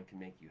 Your mind can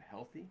make you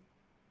healthy.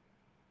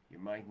 Your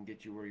mind can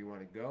get you where you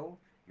want to go.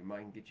 Your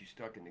mind can get you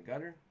stuck in the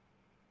gutter,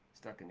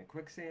 stuck in the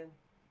quicksand.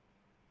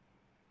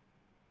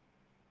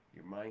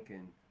 Your mind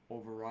can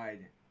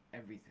override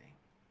everything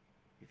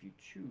if you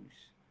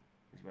choose.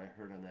 Is what I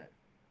heard on that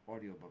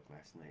audiobook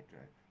last night,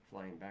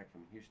 flying back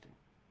from Houston.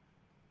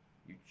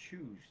 You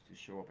choose to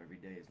show up every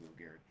day as Lou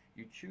Gehrig.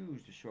 You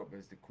choose to show up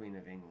as the Queen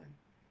of England,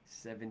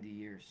 70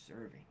 years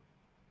serving.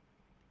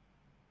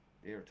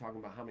 They were talking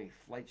about how many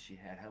flights she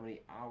had, how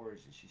many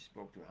hours that she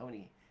spoke to, how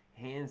many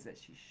hands that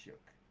she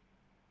shook.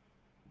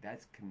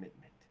 That's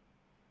commitment.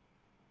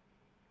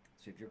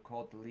 So if you're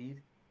called to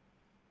lead,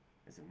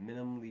 as a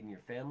minimum leading your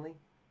family,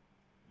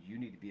 you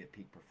need to be at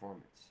peak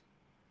performance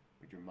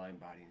with your mind,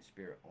 body, and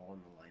spirit all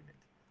in alignment.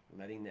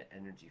 Letting that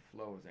energy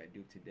flow as I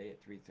do today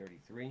at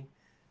 3:33.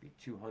 Be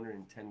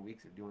 210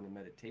 weeks of doing a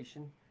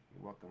meditation.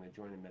 You're welcome to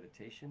join a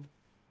meditation.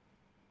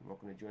 You're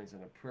welcome to join us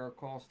on a prayer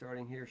call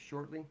starting here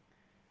shortly.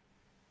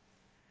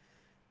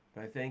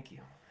 But I thank you.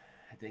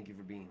 I thank you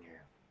for being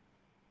here.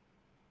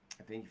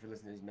 I thank you for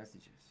listening to these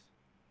messages.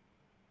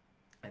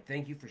 I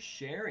thank you for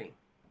sharing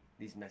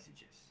these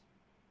messages.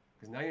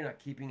 Because now you're not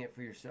keeping it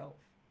for yourself.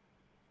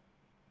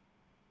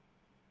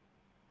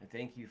 I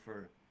thank you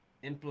for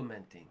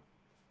implementing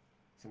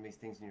some of these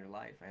things in your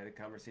life. I had a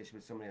conversation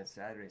with somebody on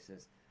Saturday.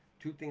 Says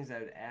 2 things I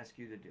would ask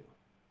you to do.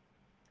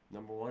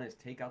 Number 1 is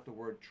take out the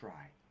word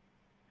try.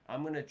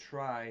 I'm going to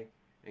try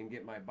and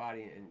get my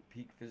body in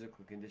peak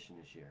physical condition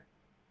this year.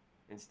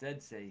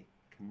 Instead say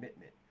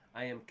commitment.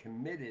 I am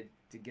committed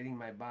to getting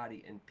my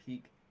body in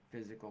peak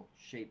physical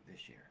shape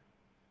this year.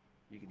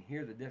 You can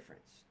hear the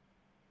difference.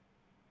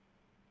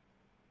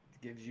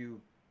 It gives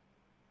you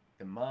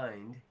the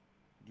mind,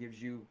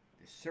 gives you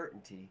the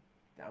certainty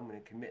that I'm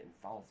going to commit and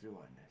follow through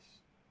on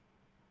this.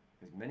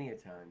 Because many a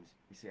times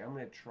you say, I'm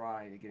going to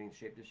try to get in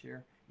shape this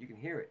year. You can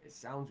hear it. It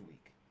sounds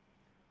weak.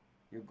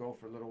 You'll go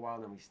for a little while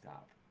and then we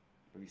stop.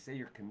 But if you say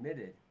you're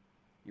committed,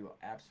 you will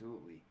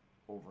absolutely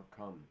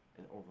overcome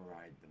and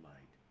override the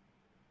mind.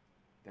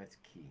 That's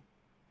key.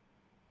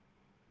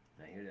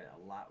 And I hear that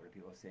a lot when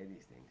people say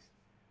these things.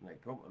 I'm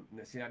like, oh,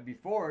 see,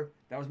 before,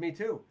 that was me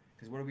too.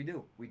 Because what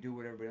do? We do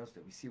what everybody else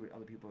does. We see what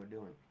other people are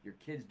doing. Your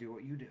kids do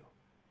what you do.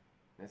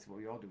 That's what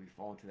we all do. We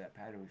fall into that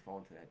pattern. We fall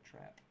into that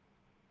trap.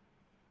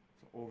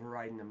 So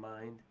overriding the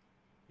mind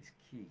is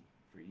key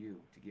for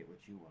you to get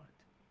what you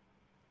want.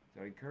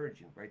 So I encourage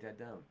you, write that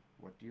down.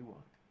 What do you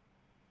want?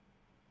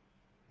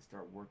 And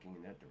start working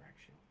in that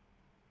direction.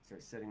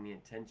 Start setting the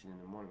intention in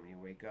the morning when you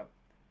wake up.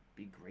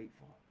 Be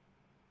grateful.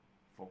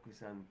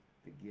 Focus on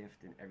the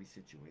gift in every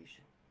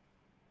situation.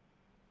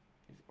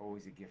 There's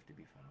always a gift to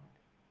be found.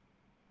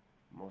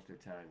 Most of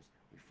the times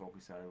we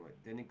focus on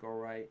what didn't go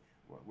right,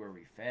 where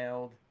we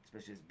failed,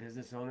 especially as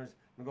business owners.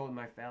 Look at all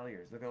my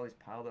failures. Look at all these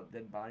piled up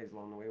dead bodies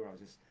along the way where I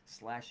was just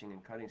slashing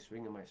and cutting,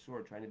 swinging my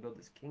sword, trying to build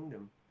this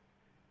kingdom.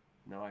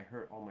 Now I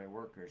hurt all my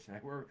workers. I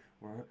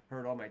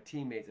hurt all my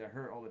teammates. I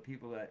hurt all the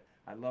people that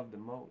I love the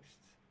most.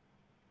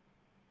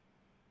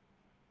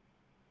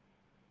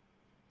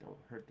 Don't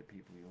hurt the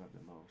people you love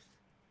the most.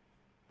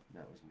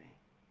 That was me.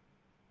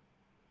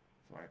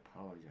 So I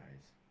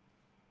apologize,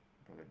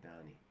 Brother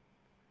Donnie,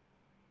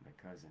 my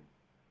cousin.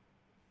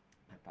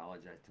 I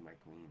apologize to my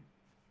queen.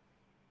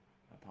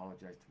 I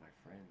apologize to my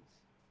friends.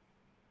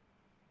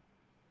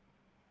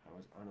 I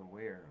was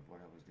unaware of what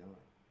I was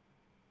doing.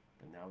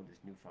 But now with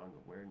this newfound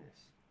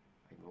awareness,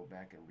 I can go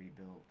back and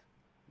rebuild.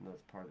 You know,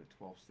 it's part of the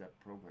 12-step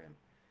program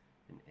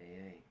in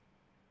AA.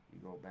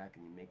 You go back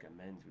and you make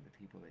amends with the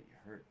people that you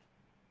hurt.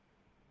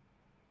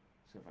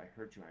 So if I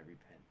hurt you, I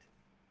repent.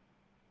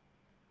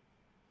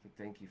 So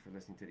thank you for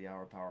listening to the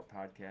Hour of Power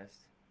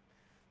podcast.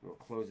 We'll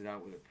close it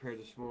out with a prayer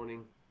this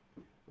morning.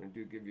 I'm going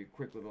to give you a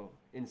quick little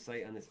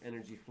insight on this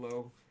energy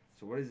flow.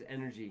 So what is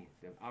energy?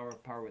 The Hour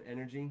of Power with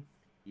energy?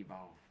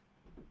 Evolve.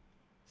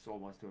 Soul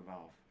wants to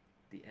evolve.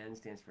 The N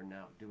stands for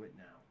now. Do it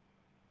now.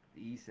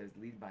 The E says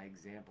lead by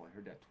example. I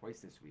heard that twice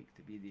this week,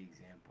 to be the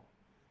example.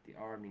 The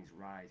R means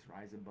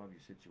rise above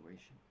your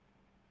situation.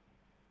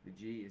 The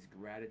G is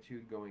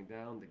gratitude going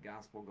down, the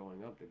gospel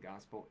going up. The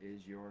gospel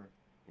is your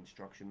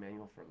instruction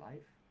manual for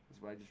life.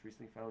 That's what I just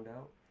recently found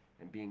out.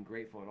 And being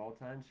grateful at all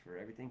times for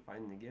everything,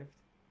 finding the gift,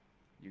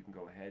 you can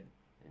go ahead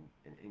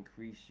and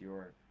increase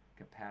your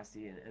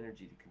capacity and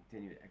energy to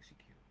continue to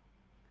execute.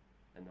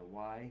 And the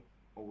Y,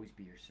 always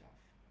be yourself.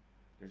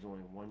 There's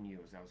only one you.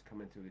 As I was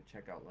coming through the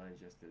checkout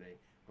lines yesterday,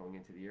 going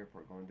into the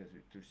airport, going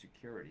through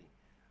security,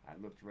 I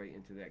looked right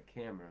into that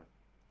camera,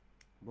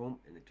 boom,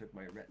 and it took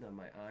my retina on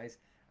my eyes.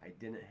 I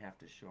didn't have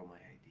to show my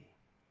ID.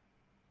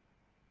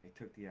 They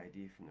took the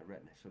ID from the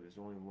retina, so there's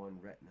only one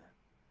retina.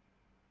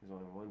 There's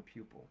only one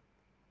pupil.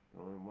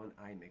 There's only one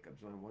eye makeup.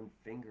 There's only one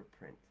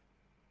fingerprint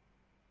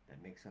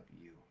that makes up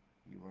you.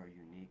 You are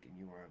unique and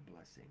you are a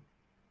blessing.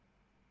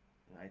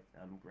 And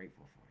I'm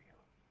grateful for you.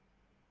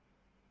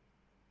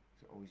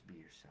 So always be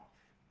yourself.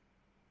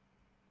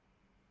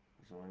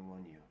 There's only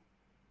one you.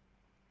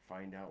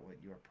 Find out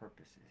what your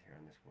purpose is here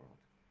in this world.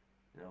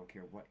 And I don't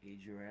care what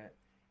age you're at,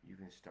 you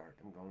can start.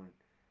 I'm going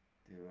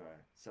to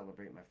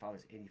celebrate my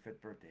father's 85th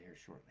birthday here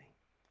shortly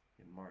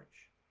in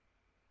March.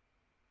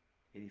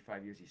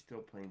 85 years, he's still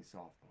playing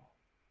softball.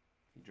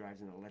 He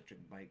drives an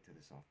electric bike to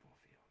the softball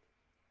field.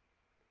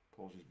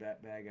 Pulls his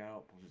bat bag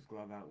out, pulls his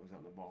glove out, goes out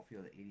on the ball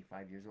field at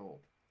 85 years old,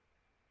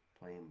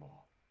 playing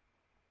ball.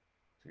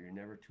 So you're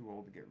never too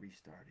old to get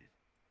restarted.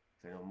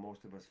 Because I know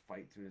most of us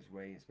fight through this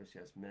way,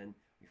 especially us men.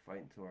 We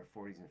fight until our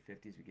 40s and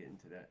 50s. We get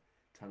into that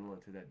tunnel,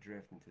 into that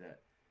drift, into that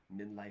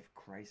midlife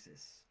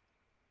crisis.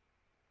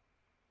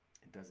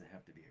 It doesn't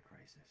have to be a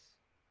crisis.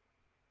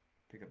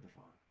 Pick up the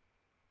phone.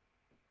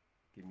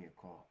 Give me a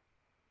call.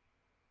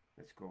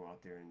 Let's go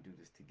out there and do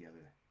this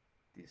together.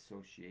 The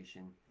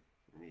association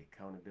and the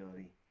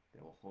accountability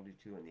that will hold you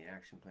to, and the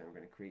action plan we're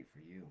going to create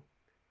for you.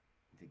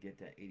 And to get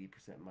that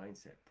 80%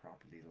 mindset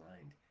properly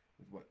aligned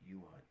with what you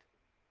want.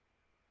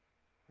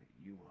 What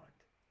you want.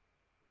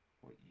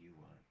 What you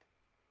want.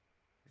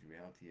 Because the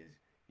reality is,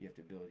 you have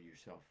to build it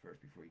yourself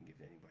first before you can give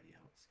to anybody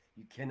else.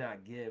 You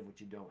cannot give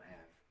what you don't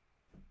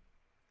have.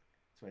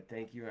 So I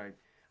thank you. I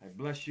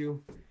bless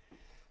you.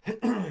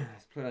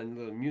 Let's put on a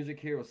little music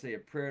here. We'll say a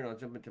prayer, and I'll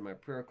jump into my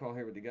prayer call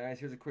here with the guys.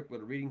 Here's a quick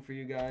little reading for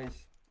you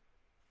guys.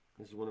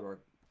 This is one of our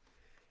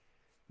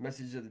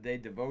messages of the day,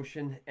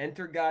 devotion.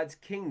 Enter God's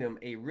kingdom,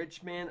 a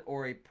rich man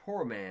or a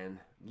poor man.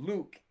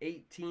 Luke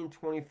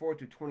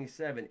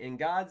 18:24-27. In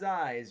God's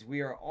eyes,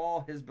 we are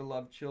all his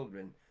beloved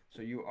children.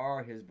 So you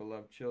are his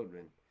beloved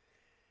children.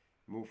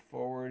 Move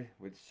forward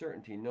with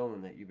certainty,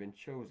 knowing that you've been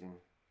chosen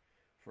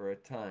for a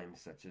time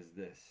such as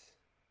this.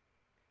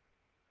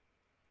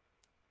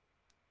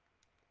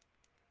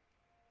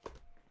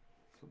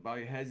 So bow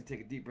your heads and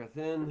take a deep breath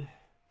in.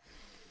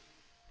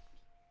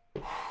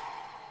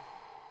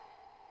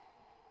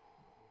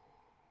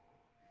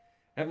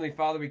 Heavenly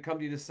Father, we come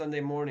to you this Sunday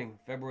morning,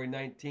 February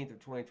 19th of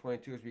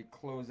 2022, as we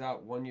close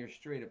out 1 year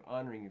straight of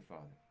honoring you,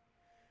 Father.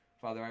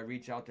 Father, I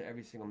reach out to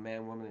every single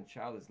man, woman, and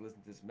child that's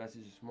listening to this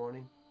message this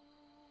morning.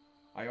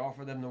 I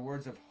offer them the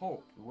words of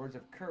hope, the words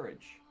of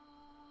courage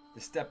to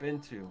step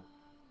into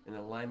in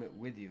alignment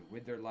with you,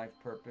 with their life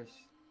purpose,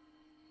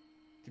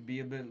 to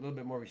be a little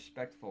bit more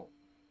respectful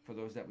for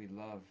those that we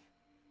love,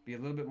 be a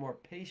little bit more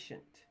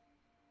patient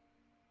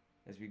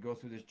as we go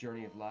through this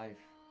journey of life.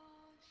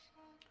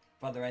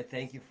 Father, I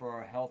thank you for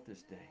our health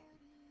this day,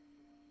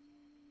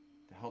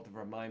 the health of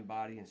our mind,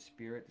 body, and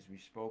spirit, as we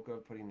spoke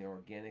of, putting the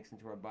organics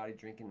into our body,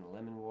 drinking the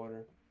lemon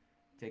water,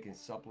 taking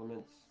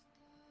supplements,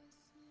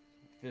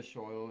 fish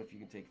oil, if you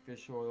can take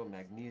fish oil,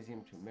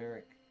 magnesium,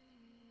 turmeric,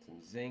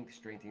 some zinc,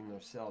 strengthening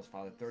those cells.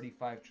 Father,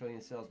 35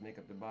 trillion cells make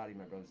up the body,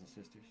 my brothers and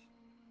sisters.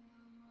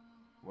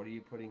 What are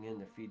you putting in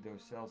to feed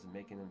those cells and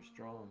making them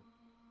strong?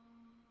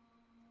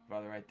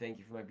 Father, I thank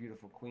you for my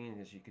beautiful queen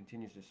as she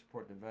continues to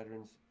support the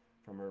veterans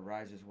from her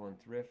Rise as One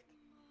thrift.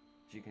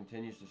 She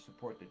continues to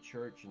support the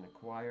church and the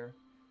choir.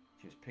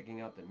 She was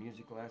picking out the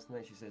music last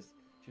night. She says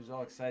she was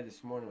all excited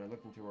this morning when I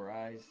looked into her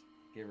eyes,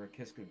 gave her a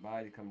kiss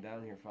goodbye to come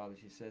down here, Father.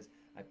 She says,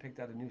 I picked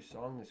out a new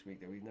song this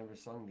week that we've never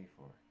sung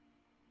before.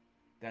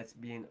 That's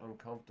being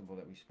uncomfortable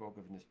that we spoke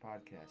of in this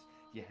podcast.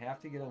 You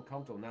have to get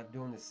uncomfortable, not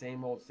doing the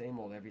same old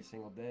every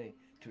single day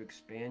to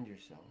expand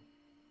yourself.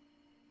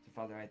 So,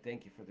 Father, I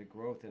thank you for the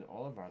growth in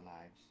all of our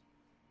lives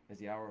as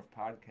the hour of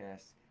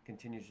podcasts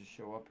continues to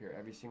show up here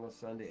every single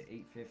Sunday at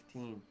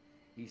 8:15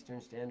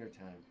 Eastern Standard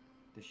Time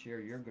to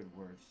share your good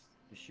words,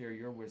 to share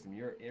your wisdom,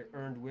 your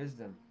earned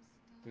wisdom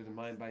through the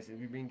mind, body,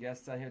 spirit. We bring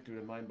guests on here through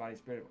the mind, body,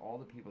 spirit of all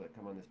the people that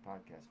come on this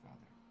podcast,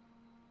 Father.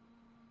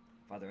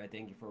 Father, I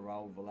thank you for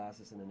Raul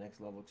Velasquez and the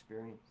Next Level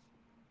Experience.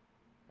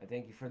 I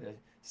thank you for the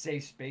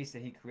safe space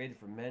that he created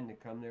for men to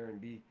come there and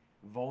be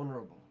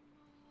vulnerable,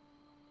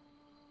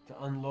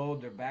 to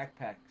unload their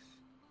backpacks.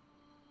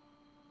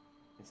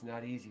 It's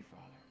not easy,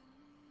 Father.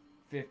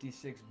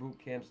 56 boot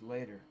camps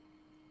later,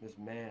 this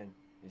man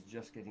is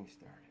just getting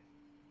started.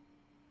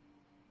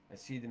 I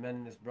see the men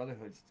in this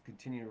brotherhood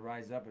continue to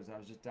rise up. As I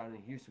was just down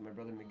in Houston, my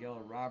brother Miguel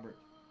and Robert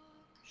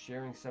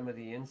sharing some of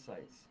the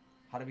insights,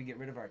 How do we get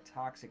rid of our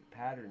toxic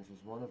patterns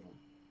was one of them.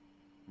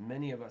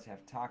 Many of us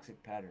have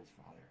toxic patterns,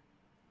 Father.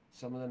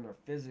 Some of them are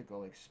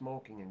physical, like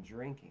smoking and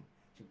drinking.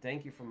 So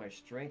thank you for my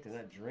strength to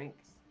not drink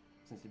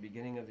since the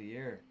beginning of the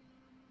year.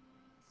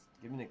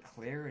 Give me the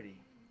clarity,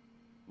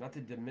 not to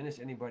diminish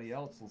anybody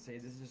else and say,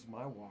 this is just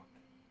my walk.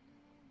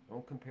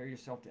 Don't compare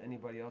yourself to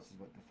anybody else is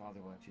what the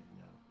Father wants you to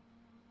know.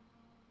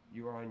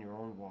 You are on your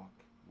own walk.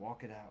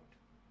 Walk it out.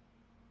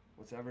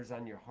 Whatever's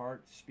on your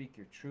heart, speak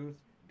your truth.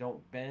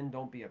 Don't bend.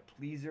 Don't be a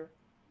pleaser,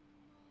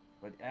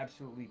 but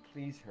absolutely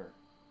please her.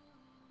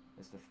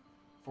 As the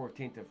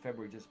 14th of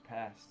February just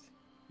passed,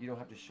 you don't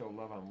have to show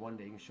love on one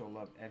day. You can show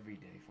love every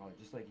day, Father,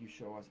 just like you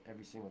show us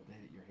every single day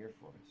that you're here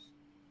for us.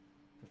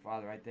 So,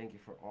 Father, I thank you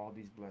for all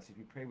these blessings.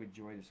 We pray with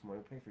joy this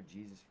morning. We pray for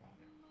Jesus,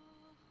 Father,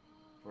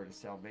 for the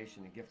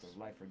salvation, the gift of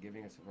life,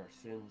 forgiving us of our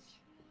sins,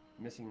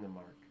 missing the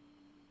mark.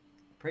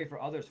 Pray for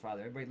others,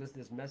 Father. Everybody listen to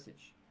this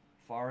message,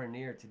 far and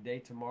near, today,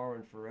 tomorrow,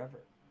 and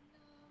forever.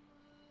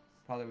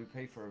 Father, we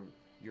pray for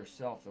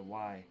yourself, the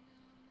why.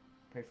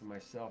 Pray for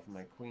myself and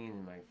my queen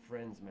and my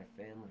friends, my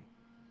family.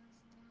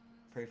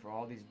 Pray for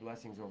all these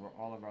blessings over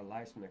all of our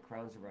lives, from the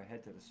crowns of our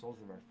head to the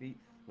soles of our feet.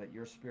 Let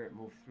your Spirit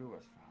move through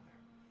us, Father.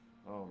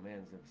 Oh,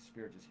 man, the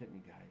Spirit just hit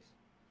me, guys.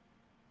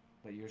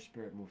 Let your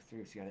Spirit move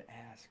through us. You got to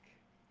ask.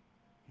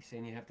 He's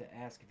saying you have to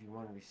ask if you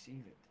want to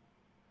receive it.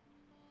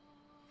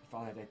 So,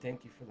 Father, I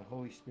thank you for the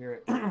Holy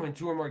Spirit. When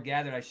two or more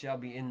gathered, I shall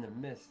be in the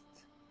midst,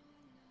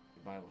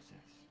 the Bible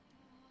says.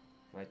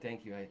 So I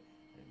thank you.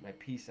 My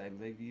peace I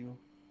leave you.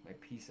 My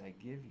peace I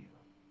give you.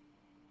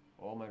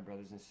 All my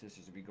brothers and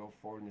sisters, as we go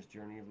forward in this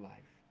journey of life,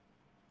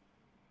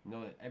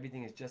 know that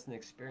everything is just an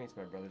experience,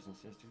 my brothers and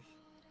sisters.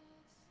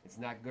 It's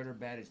not good or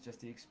bad, it's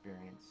just the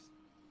experience.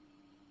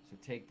 So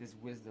take this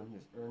wisdom,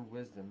 this earned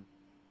wisdom.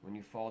 When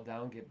you fall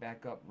down, get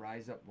back up,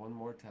 rise up one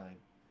more time,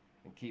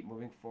 and keep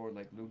moving forward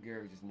like Lou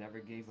Gehrig just never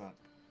gave up.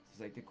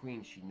 Just like the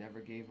Queen, she never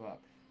gave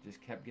up. Just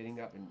kept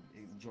getting up and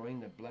enjoying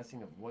the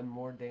blessing of one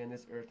more day on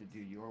this earth to do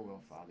your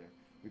will, Father.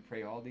 We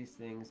pray all these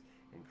things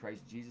in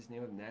Christ Jesus'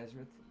 name of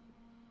Nazareth.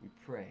 We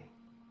pray.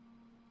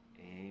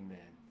 Amen.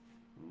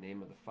 In the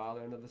name of the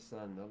Father, and of the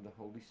Son, and of the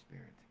Holy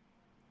Spirit.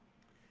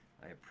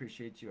 I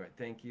appreciate you. I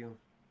thank you.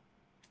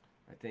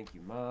 I thank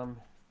you, Mom.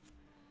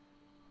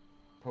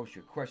 Post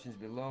your questions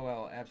below.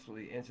 I'll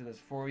absolutely answer this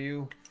for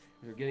you.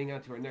 We're getting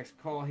on to our next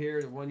call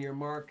here, the 1-year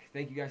mark.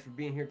 Thank you guys for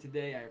being here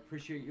today. I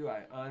appreciate you.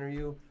 I honor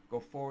you.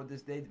 Go forward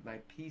this day. My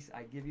peace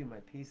I give you.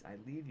 My peace I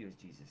leave you, as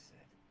Jesus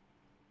said.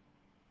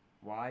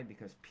 Why?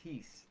 Because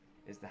peace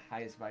is the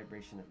highest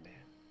vibration of man.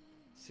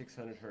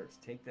 600 hertz.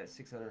 Take that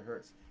 600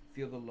 hertz.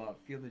 Feel the love.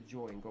 Feel the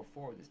joy. And go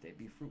forward this day.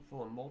 Be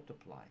fruitful and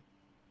multiply.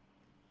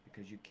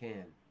 Because you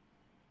can.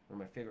 One of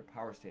my favorite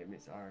power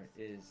statements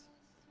is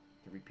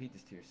to repeat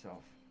this to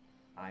yourself.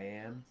 I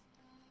am,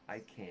 I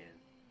can,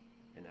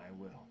 and I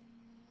will.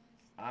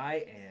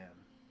 I am,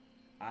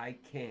 I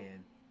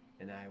can,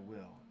 and I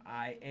will.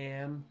 I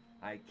am,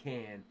 I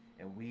can,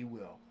 and we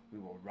will. We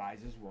will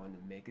rise as one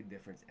and make a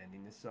difference,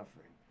 ending the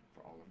suffering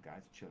for all of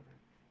God's children.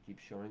 Keep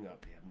showing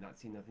up. We have not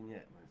seen nothing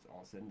yet. When it's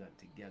all said and done,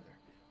 together,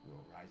 we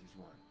will rise as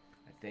one.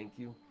 I thank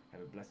you.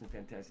 Have a blessed and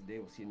fantastic day.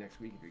 We'll see you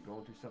next week. If you're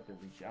going through something,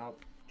 reach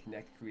out,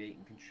 connect, create,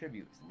 and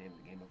contribute. It's the name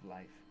of the game of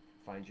life.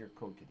 Find your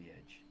code to the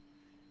edge.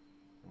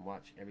 And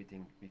watch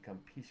everything become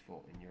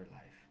peaceful in your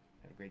life.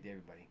 Have a great day,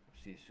 everybody.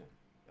 See you soon.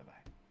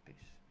 Bye-bye. Peace.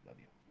 Love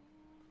you.